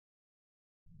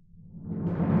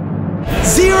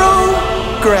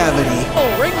gravity.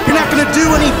 You're not gonna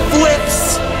do any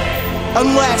flips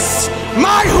unless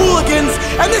my hooligans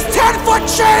and this 10-foot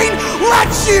chain let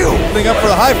you! Putting up for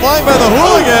the high flying by the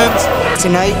hooligans.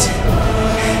 Tonight,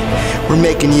 we're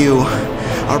making you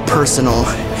our personal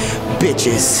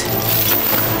bitches.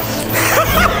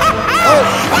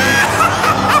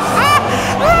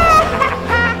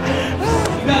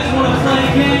 You guys want to play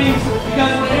games? You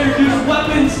guys want to introduce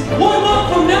weapons? 1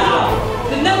 month from now,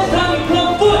 the next time you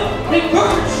come foot in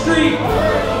Perfect Street,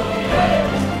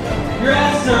 your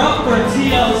asses are up for a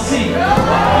TLC.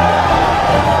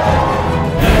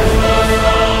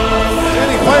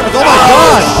 Standing fighters, oh my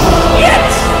gosh!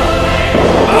 Shit!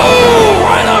 Oh,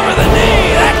 right over the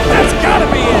knee. That's gotta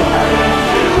be it.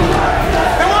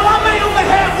 And while I may only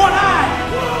have one eye,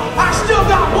 I still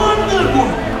got one good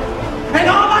one. And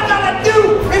all I gotta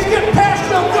do is get past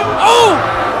your good. Oh,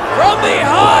 from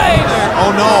behind.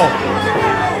 Oh no.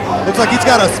 Looks like he's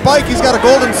got a spike. He's got a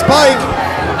golden spike.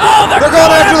 Oh, they're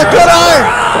going after the good eye.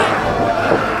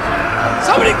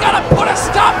 Somebody's gotta put a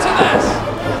stop to this.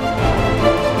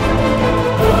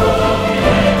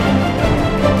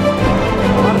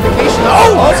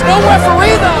 Oh, it's no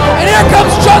referee though. And here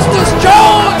comes Justice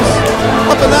Jones.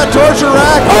 Up in that torture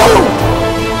rack. Oh!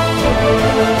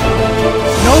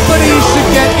 Nobody should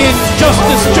get in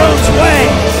Justice Jones' way.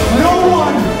 No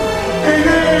one in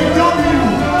AAW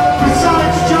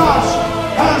besides Josh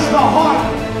has the heart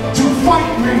to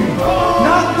fight me.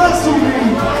 Not wrestle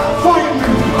me, fight me.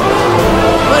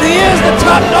 But he is the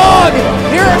top dog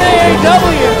here in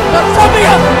AAW. But from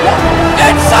behind,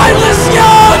 it's Silas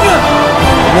Young.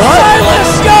 What?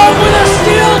 Silas Young with a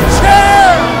steel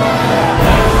chair.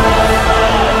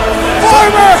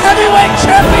 Former heavyweight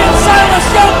champion Silas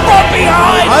Young from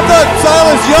behind. I thought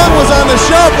Silas Young was on the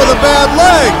shelf with a bad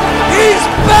leg. He's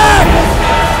back.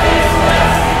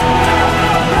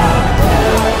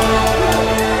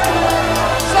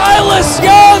 Silas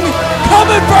Young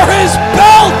coming for his belt.